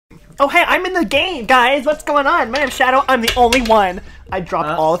Oh, hey, I'm in the game, guys. What's going on? My name's Shadow. I'm the only one. I dropped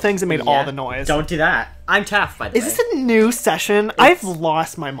all the things and made all the noise. Don't do that. I'm Taff, by the way. Is this a new session? I've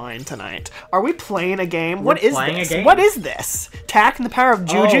lost my mind tonight. Are we playing a game? What is this? What is this? Tak and the Power of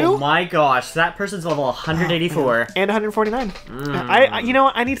Juju? Oh my gosh, that person's level 184. And 149. I you know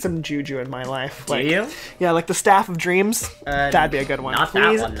what? I need some Juju in my life. Do you? Yeah, like the Staff of Dreams. That'd be a good one. Not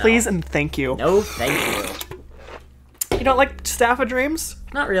that one, no. Please and thank you. No, thank you. You don't like Staff of Dreams?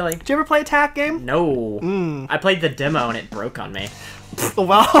 Not really. Did you ever play a Tak game? No. I played the demo and it broke on me.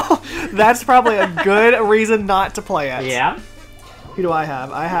 Well, that's probably a good reason not to play it. Yeah? Who do I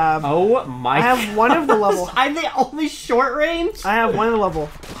have? I have... Oh my... I have one of the level... I'm the only short range? I have one of the level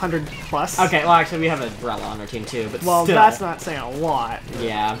 100 plus. Okay, well actually we have a Brella on our team too, but well, still. That's not saying a lot.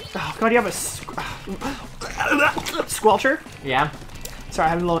 Yeah. Oh god, you have a... Squelcher? Yeah. Sorry,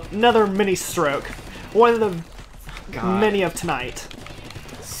 I had another mini stroke. One of the many of tonight.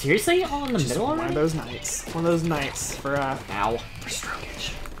 Seriously? All in the middle One already? of those nights. One of those nights for, Ow. for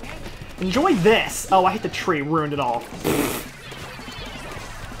strokage. Enjoy this! Oh, I hit the tree, ruined it all.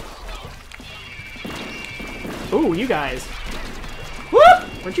 Ooh, you guys. Whoop!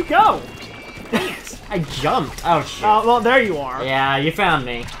 Where'd you go? Dang it. I jumped. Oh, shit. Oh, well, there you are. Yeah, you found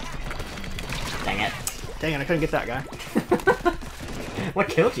me. Dang it. Dang it, I couldn't get that guy. What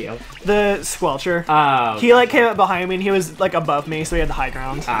killed you? The Squelcher. Oh. He, like, came up behind me, and he was, like, above me, so he had the high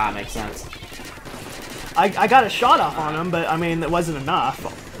ground. Ah, makes sense. I got a shot off on him, but, I mean, it wasn't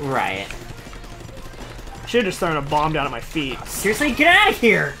enough. Right. Should've just thrown a bomb down at my feet. Seriously? Get out of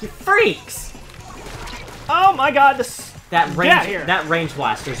here! You freaks! Oh my god, this... That range, Get out of here. that range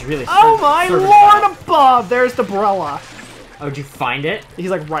blaster is really Oh my lord above! There's the Brella. Oh, did you find it? He's,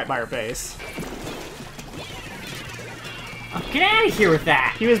 like, right by our base. Oh, get out of here with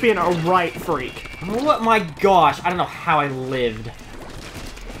that! He was being a right freak. Oh my gosh, I don't know how I lived.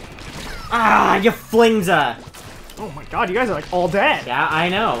 Ah, you flingza! Oh my god, you guys are, like, all dead. Yeah, I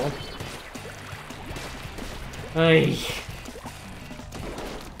know. Ay.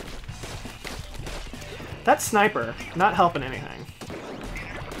 That sniper, not helping anything.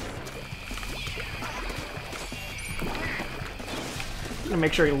 I'm gonna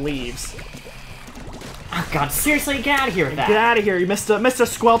make sure he leaves. Oh god, seriously, get out of here with that! Get out of here, you Mr.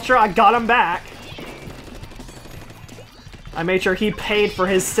 Squelcher, I got him back. I made sure he paid for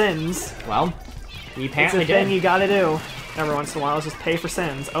his sins. Well, he It's apparently a thing did. you gotta do. Every once in a while is just pay for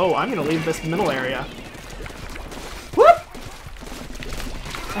sins. Oh, I'm gonna leave this middle area. Whoop!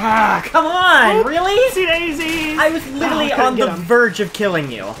 Ah, come on! Whoop. Really? Easy daisy! I was literally on the get him. verge of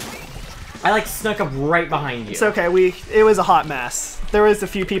killing you. I like snuck up right behind you. It's okay, it was a hot mess. There was a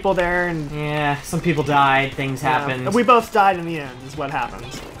few people there and... Yeah, some people died, things happened. We both died in the end, is what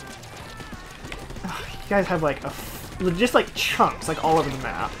happens. Ugh, you guys have like just like chunks like all over the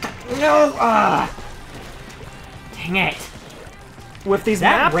map. No! Dang it. With these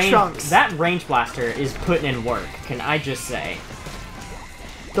map chunks. That range blaster is putting in work, can I just say.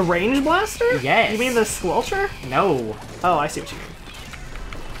 The range blaster? Yes. You mean the Squelcher? No. Oh, I see what you mean.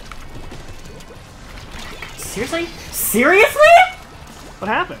 Seriously? Seriously? What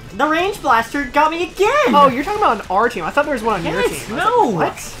happened? The range blaster got me again! Oh, you're talking about on our team. I thought there was one on your Yes, team. no!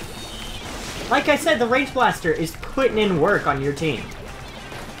 Like, what? Like I said, the range blaster is putting in work on your team.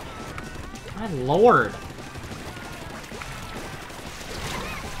 My lord.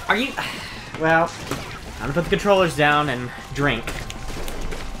 Are you... Well, I'm gonna put the controllers down and drink.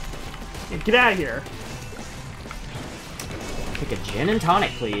 Get out of here. Take a gin and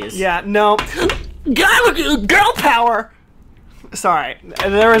tonic, please. Yeah, no. Girl power! Sorry,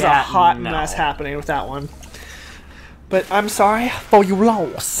 there was a hot mess happening with that one. But I'm sorry for your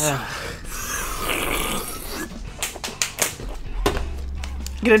loss.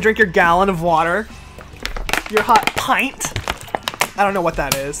 Gonna drink your gallon of water. Your hot pint. I don't know what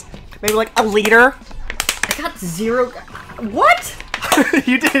that is. Maybe like a liter? I got 0... What?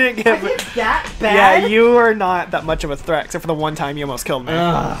 You didn't get it. That bad? Yeah, you are not that much of a threat, except for the one time you almost killed me.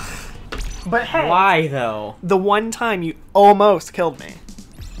 Ugh. But hey, Why, though? the one time you almost killed me.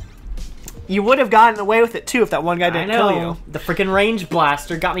 You would have gotten away with it too if that one guy didn't kill you. The freaking range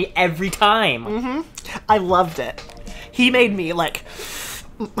blaster got me every time. I loved it. He made me like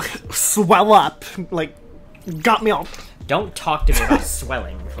swell up, like got me all. Don't talk to me about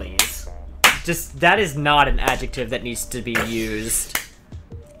swelling, please. Just, that is not an adjective that needs to be used.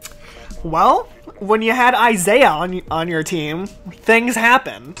 Well, when you had Isaiah on your team, things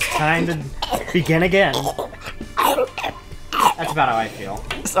happen. Time to begin again. That's about how I feel.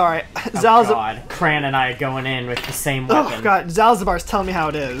 Sorry, Oh god, Cran and I going in with the same weapon. Oh god, Zalzabar's telling me how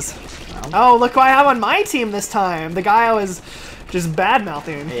it is. Oh, look who I have on my team this time. The guy I was Just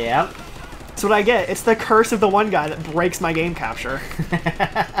bad-mouthing. Yep. That's what I get. It's the curse of the one guy that breaks my game capture.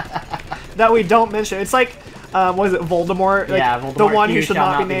 That we don't mention. It's like, what is it, Voldemort? Like, Yeah, Voldemort. The one who should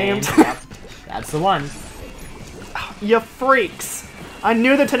not be named. Yep. That's the one. You freaks. I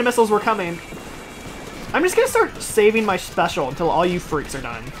knew the Tinta Missiles were coming. I'm just gonna start saving my special until all you freaks are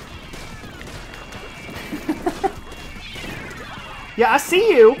done. Yeah, I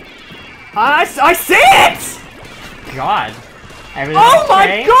see you. I see it! God. Everything Oh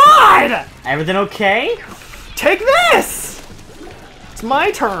okay? my god! Everything okay? Take this! It's my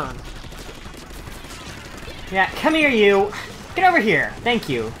turn. Yeah, come here, you. Get over here. Thank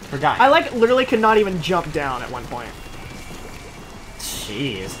you for dying. I, like, literally could not even jump down at one point.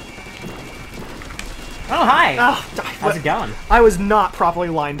 Jeez. Oh, hi. Oh, How's it going? I was not properly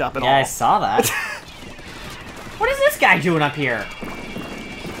lined up at all. Yeah, I saw that. What is this guy doing up here?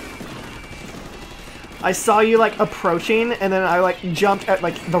 I saw you, like, approaching, and then I, like, jumped at,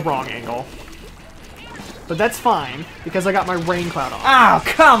 like, the wrong angle. But that's fine, because I got my rain cloud on. Oh,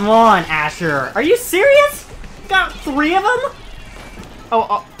 come on, Asher. Are you serious? Got 3 of them?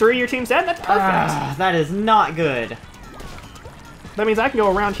 Oh, 3 of your team's dead? That's perfect. That is not good. That means I can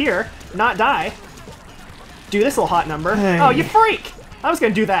go around here, not die. Do this little hot number. Oh, you freak! I was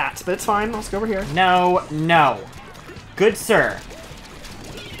gonna do that, but it's fine. Let's go over here. No, no. Good sir.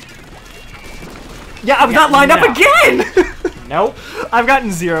 Yeah, I'm not lined up again! Nope. I've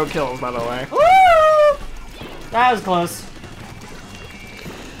gotten 0 kills, by the way. Woo! That was close.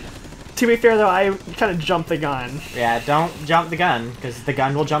 To be fair, though, I kind of jumped the gun. Yeah, don't jump the gun, because the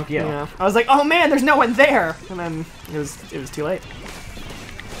gun will jump you. Yeah. I was like, oh man, there's no one there! And then it was too late.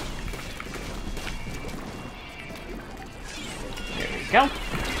 There we go.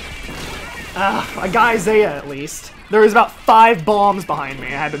 I got Isaiah, at least. There was about 5 bombs behind me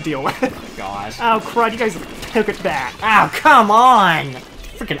I had to deal with. Gosh. Oh, crud, you guys took it back. Oh, come on!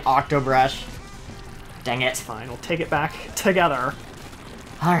 Freaking Octobrush. Dang it. Fine, we'll take it back together.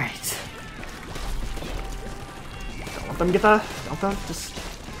 Alright. Don't let them get the... Don't them just...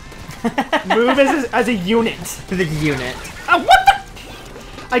 move as a unit. The unit. Oh, what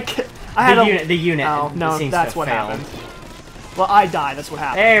the... I had The unit. Oh, no, seems that's to what fail. happened. Well, I died, that's what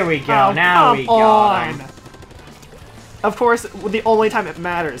happened. There we go, Oh, now we got him. Of course, the only time it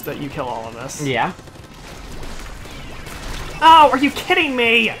matters that you kill all of us. Yeah. Oh, are you kidding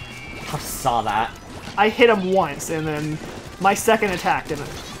me? I saw that. I hit him once, and then my second attack didn't.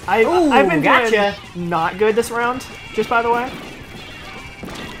 Ooh, I've been gotcha. doing not good this round, just by the way.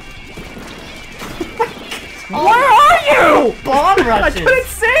 Where are you? Bomb I rushes! couldn't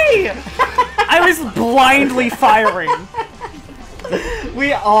see! I was blindly firing.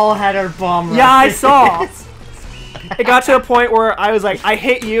 We all had our bomb rushes. Yeah, I saw. It got to a point where I was like, I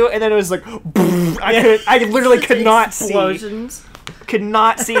hit you, and then it was like, I literally could not see. Explosions. Could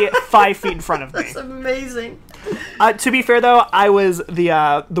not see it 5 feet in front of me. That's amazing. To be fair, though, I was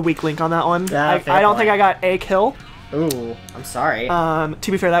the weak link on that one. Yeah, I don't think I got a kill. Ooh, I'm sorry.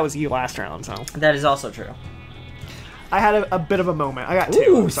 To be fair, that was you last round, so. That is also true. I had a bit of a moment. I got 2.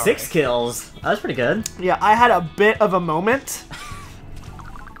 Ooh, I'm sorry. 6 kills. That was pretty good. Yeah, I had a bit of a moment.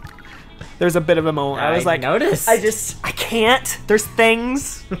 There's a bit of a moment. I was like, noticed. I can't. There's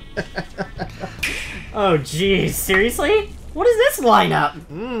things. Oh, geez. Seriously? What is this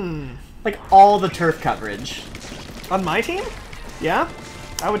lineup? Like all the turf coverage. On my team? Yeah,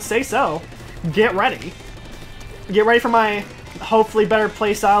 I would say so. Get ready. Get ready for my hopefully better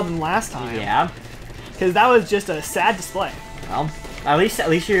play style than last time. Yeah. Because that was just a sad display. Well, at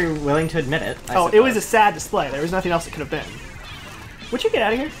least you're willing to admit it. I It was suppose. a sad display. There was nothing else it could have been. Would you get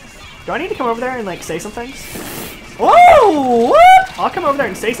out of here? Do I need to come over there and, like, say some things? Whoa! What? I'll come over there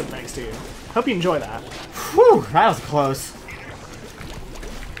and say some things to you. Hope you enjoy that. Whew, that was close.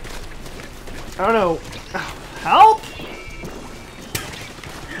 I don't know. Help!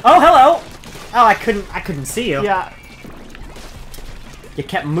 Oh, hello! Oh, I couldn't see you. Yeah. You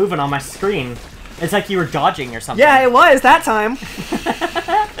kept moving on my screen. It's like you were dodging or something. Yeah, it was that time.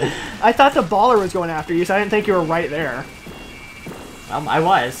 I thought the baller was going after you, so I didn't think you were right there. I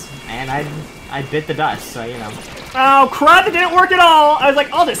was, and I bit the dust, so you know. Oh, crud, it didn't work at all! I was like,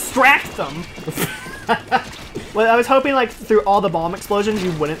 I'll distract them. Well, I was hoping, like, through all the bomb explosions,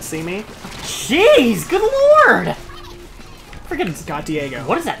 you wouldn't see me. Jeez, good lord! Freaking Got Diego.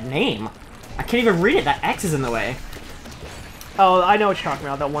 What is that name? I can't even read it. That X is in the way. Oh, I know what you're talking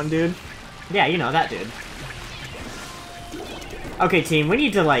about, that one dude. Yeah, you know that dude. Okay, team, we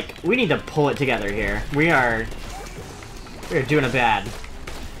need to pull it together here. We're doing a bad.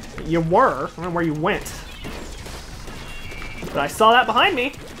 You were. I don't know where you went. But I saw that behind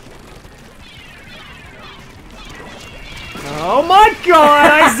me. Oh my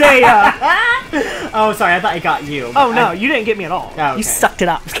god, Isaiah! Oh, sorry, I thought I got you. Oh no, you didn't get me at all. Oh, okay. You sucked it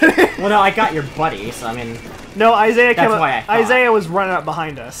up. Well, no, I got your buddy, so I mean... No, Isaiah came That's up. why I thought. Isaiah was running up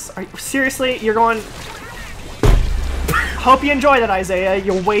behind us. Seriously, you're going... Hope you enjoy that, Isaiah.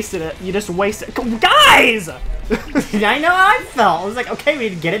 You wasted it. You just wasted it. Guys! I know how I felt. I was like, okay, we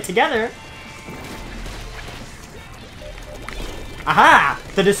need to get it together. Aha!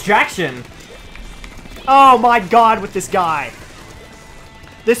 The distraction. Oh my god, with this guy.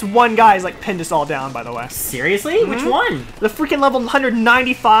 This one guy's like pinned us all down, by the way. Seriously? Mm-hmm. Which one? The freaking level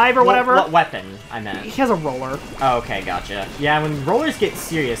 195 or whatever. What weapon, I meant? He has a roller. Oh, okay, gotcha. Yeah, when rollers get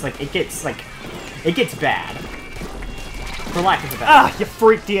serious, like, it gets bad. For lack of a better. Ah, you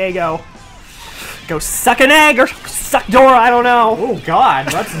freak, Diego. Go suck an egg or suck Dora, I don't know. Oh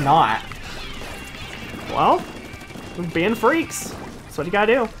god, let's not. Well, we're being freaks. That's what you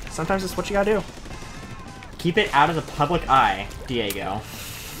gotta do. Sometimes it's what you gotta do. Keep it out of the public eye, Diego.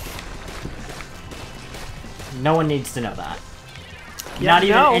 No one needs to know that. Yeah, Not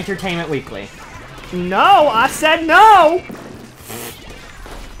even Entertainment Weekly. No, I said no!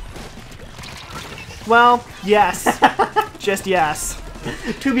 Well, yes. Just yes.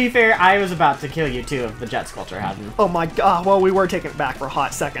 To be fair, I was about to kill you too if the jet sculpture hadn't. Oh my god, well, we were taking it back for a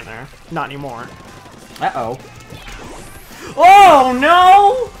hot second there. Not anymore. Uh-oh. Oh,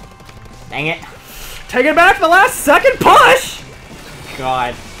 no! Dang it. Take it back the last second push!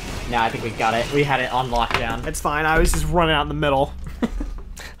 God. No, I think we got it. We had it on lockdown. It's fine, I was just running out in the middle.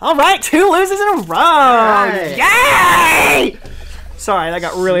 Alright, 2 loses in a row! Right. Yay! Sorry, that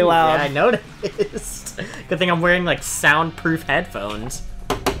got really loud. Yeah, I noticed. Good thing I'm wearing, like, soundproof headphones.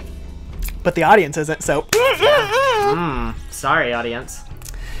 But the audience isn't, so... Sorry, audience.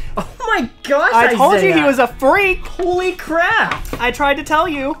 Oh my gosh, I told you Isaiah. he was a freak! Holy crap! I tried to tell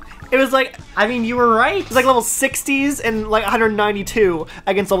you. It was like... I mean, you were right. It was like level 60s and like 192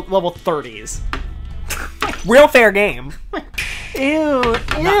 against level 30s. Real fair game. Ew, ew,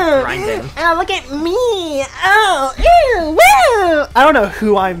 grinding. oh, look at me. Oh, ew, woo. I don't know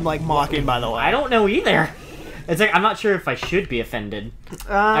who I'm like mocking, by the way. I don't know either. It's like, I'm not sure if I should be offended.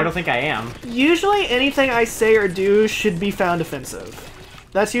 I don't think I am. Usually anything I say or do should be found offensive.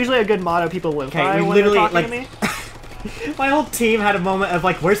 That's usually a good motto people live by we when literally, they're talking like, to me. My whole team had a moment of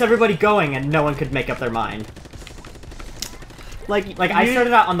like, where's everybody going? And no one could make up their mind. Like I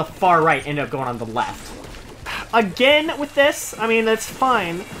started out on the far right, ended up going on the left. Again with this, I mean, that's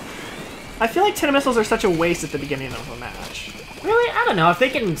fine. I feel like 10 missiles are such a waste at the beginning of a match. Really? I don't know. If they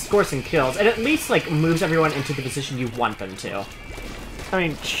can score some kills, it at least like moves everyone into the position you want them to. I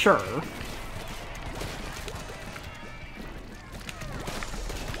mean, sure.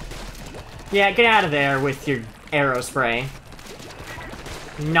 Yeah, get out of there with your arrow spray.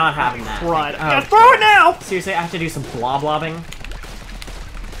 Not having that. Crud. Oh, Gotta throw it now! Seriously, I have to do some blobbing.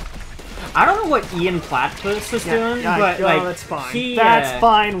 I don't know what Ian Platypus was doing, but like, that's fine. he, that's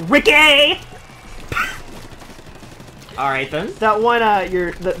fine, Ricky. All right then. That one,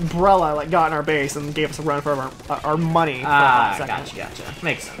 the Umbrella like got in our base and gave us a run for our money. For a hot second. Gotcha.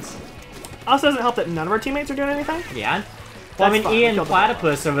 Makes sense. Also, doesn't help that none of our teammates are doing anything. Yeah. Well, I mean, fine. Ian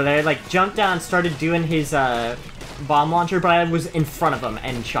Platypus over there, like, jumped down, started doing his bomb launcher, but I was in front of him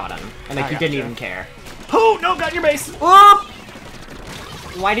and shot him, and like he didn't even care. Oh no! Got in your base. Whoop!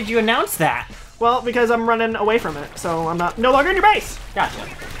 Why did you announce that? Well, because I'm running away from it, so I'm no longer in your base. Gotcha.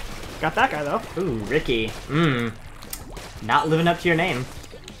 Got that guy though. Ooh, Ricky. Not living up to your name.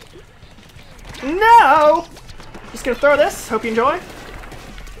 No! Just gonna throw this. Hope you enjoy.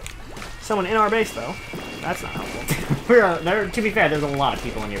 Someone in our base though. That's not helpful. To be fair, there's a lot of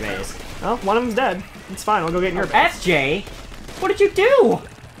people in your base. Well, one of them's dead. It's fine. We'll go get in your base. FJ, what did you do?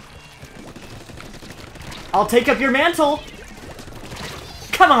 I'll take up your mantle.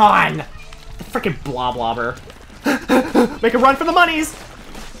 Come on! The frickin' blobber. Make a run for the monies.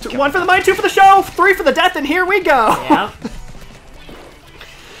 1 for the money, 2 for the show, 3 for the death, and here we go. Yeah.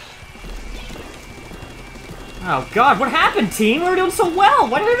 Oh god, what happened, team? We were doing so well.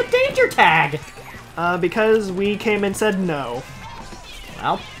 Why do we have a danger tag? Because we came and said no.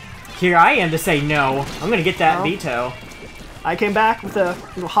 Well, here I am to say no. I'm gonna get that veto. I came back with a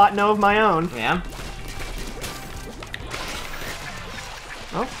hot no of my own. Yeah.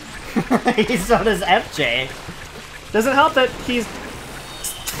 Oh. So does FJ. Doesn't help that he's...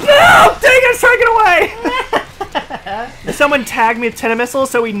 No! Dang it, it's taken away! Someone tagged me with 10 missiles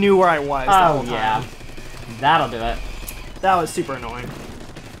so we knew where I was. Oh, yeah. That'll do it. That was super annoying.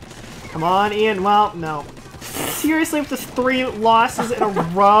 Come on, Ian. Well, no. Seriously, with the 3 losses in a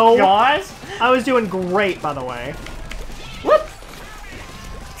row? Guys? I was doing great, by the way. Whoop!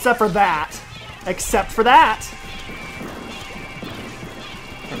 Except for that. Except for that.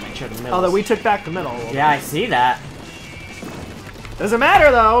 sure the middle. Although we took back the middle. Yeah, I see that. Doesn't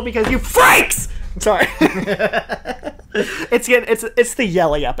matter though because you freaks. Sorry. It's the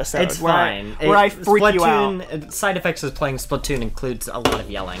yelly episode. It's fine. Where I freak you out. Side effects of playing Splatoon includes a lot of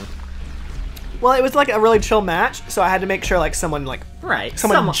yelling. Well, it was like a really chill match, so I had to make sure like someone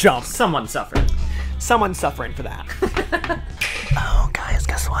someone jumped. Someone suffered. Someone's suffering for that. Oh, guys,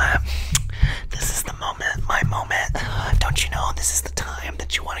 guess what? This is the moment, my moment. Don't you know this is the time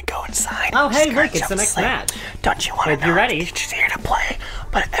that you want to go inside? Oh, hey, look, it's the next match. Don't you want to know? You're ready. You're just here to play,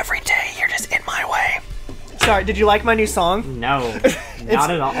 but every day you're just in my way. Sorry, did you like my new song? No,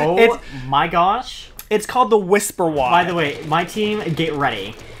 not at all. Oh my gosh. It's called the Whisper Why. By the way, my team, get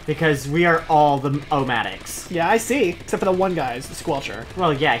ready. Because we are all the Omatics. Yeah, I see. Except for the one guy's the Squelcher.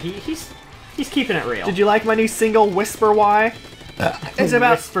 Well, yeah, he's keeping it real. Did you like my new single, Whisper Why? It's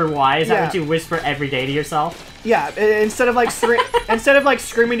about Whisper Why? Is that what you whisper every day to yourself? Yeah, instead of like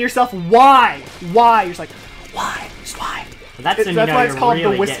screaming to yourself, why? Why? You're just like, why? Just why? That's when you know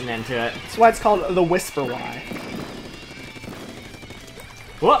you're really getting into it. That's why it's called the Whisper Why.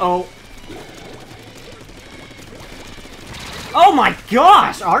 Uh-oh. Oh my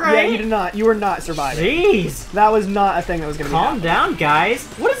gosh! Alright! Yeah, you were not surviving. Jeez! That was not a thing that was gonna be happening. Calm down, guys.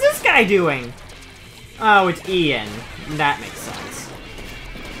 What is this guy doing? Oh, it's Ian. That makes sense.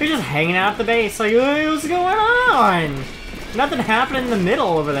 You're just hanging out at the base like, hey, what's going on? Nothing happening in the middle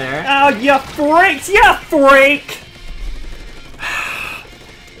over there. Oh, you freaks! You freak!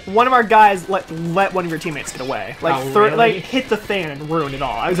 One of our guys let one of your teammates get away. Like, really? like hit the fan and ruined it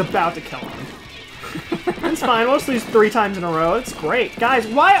all. I was about to kill him. It's fine, we'll just lose 3 times in a row. It's great. Guys,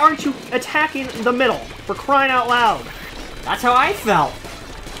 why aren't you attacking the middle? For crying out loud. That's how I felt.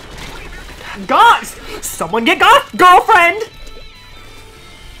 Guys! Someone get girlfriend!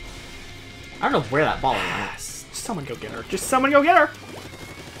 I don't know where that ball went. Someone go get her. Just someone go get her.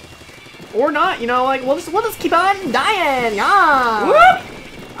 Or not, you know, like, we'll just keep on dying. Yeah. Whoop!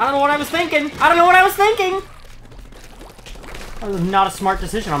 I don't know what I was thinking. That was not a smart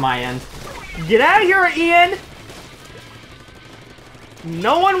decision on my end. Get out of here, Ian!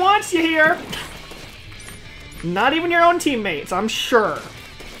 No one wants you here! Not even your own teammates, I'm sure.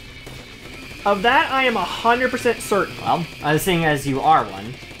 Of that, I am 100% certain. Well, seeing as you are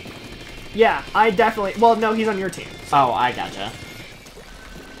one. Yeah, I definitely... Well, no, he's on your team. So. Oh, I gotcha.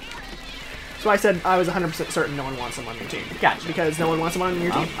 So I said I was 100% certain no one wants him on your team. Gotcha. Because no one wants him on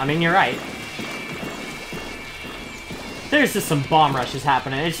your team. I mean, you're right. There's just some bomb rushes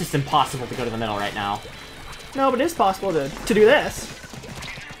happening. It's just impossible to go to the middle right now. No, but it is possible to do this.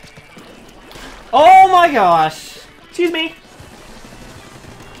 Oh my gosh! Excuse me.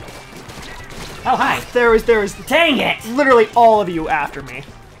 Oh, hi. There was dang it! Literally all of you after me.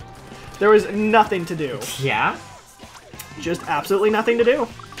 There was nothing to do. Yeah? Just absolutely nothing to do.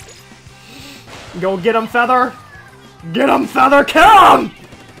 Go get him, Feather! Get him, Feather! Kill him!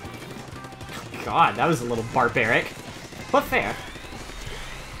 God, that was a little barbaric. But fair.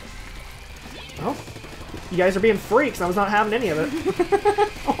 Oh. You guys are being freaks, and I was not having any of it.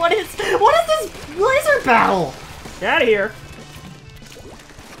 What is this laser battle? Get out of here.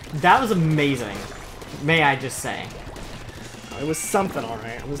 That was amazing. May I just say. It was something,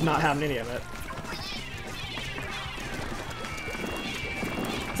 alright. I was not having any of it.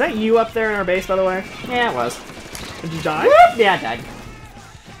 Is that you up there in our base, by the way? Yeah, it was. Did you die? Whoop! Yeah, I died.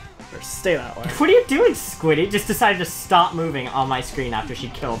 Or stay that way. What are you doing, Squiddy? Just decided to stop moving on my screen after she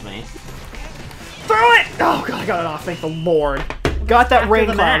killed me. Throw it! Oh god, I got it off, thank the Lord. Got that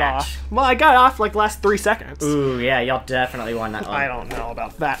rain cloud off. Well, I got it off like last 3 seconds. Ooh, yeah, y'all definitely won that one. I don't know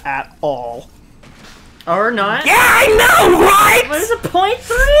about that at all. Or not. Yeah, I know, right? It was a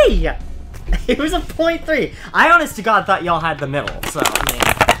 .3! It was a .3. I honest to God thought y'all had the middle, so, I mean...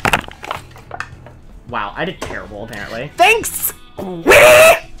 Wow, I did terrible, apparently. Thanks! Oh,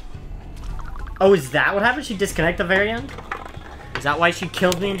 is that what happened? She disconnected at the very end? Is that why she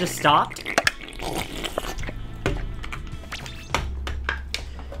killed me and just stopped?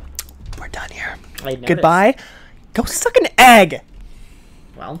 We're done here. Goodbye. Go suck an egg!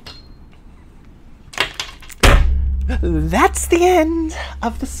 Well... That's the end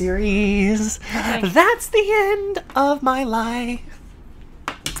of the series. Okay. That's the end of my life.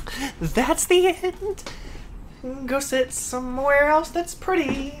 That's the end. Go sit somewhere else that's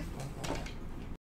pretty.